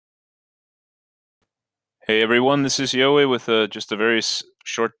Hey everyone, this is Yoe with just a very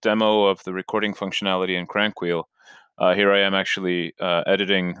short demo of the recording functionality in CrankWheel. Here I am actually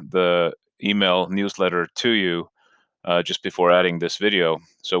editing the email newsletter to you just before adding this video.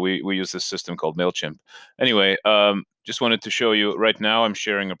 So we use this system called MailChimp. Anyway, just wanted to show you, right now I'm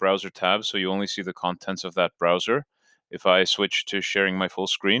sharing a browser tab, so you only see the contents of that browser. If I switch to sharing my full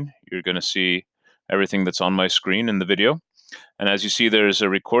screen, you're going to see everything that's on my screen in the video. And as you see, there's a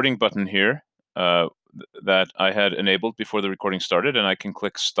recording button here that I had enabled before the recording started, and I can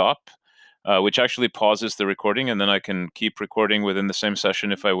click stop, which actually pauses the recording, and then I can keep recording within the same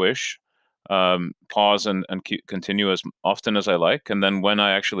session if I wish, pause and continue as often as I like. And then when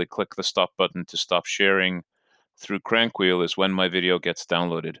I actually click the stop button to stop sharing through CrankWheel is when my video gets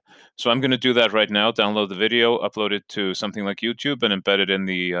downloaded. So I'm going to do that right now, download the video, upload it to something like YouTube, and embed it in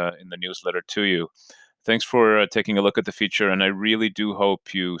the newsletter to you. Thanks for taking a look at the feature, and I really do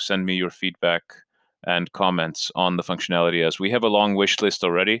hope you send me your feedback and comments on the functionality, as we have a long wish list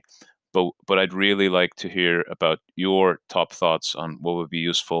already, but I'd really like to hear about your top thoughts on what would be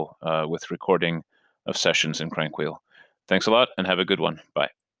useful with recording of sessions in CrankWheel. Thanks a lot, and have a good one.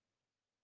 Bye.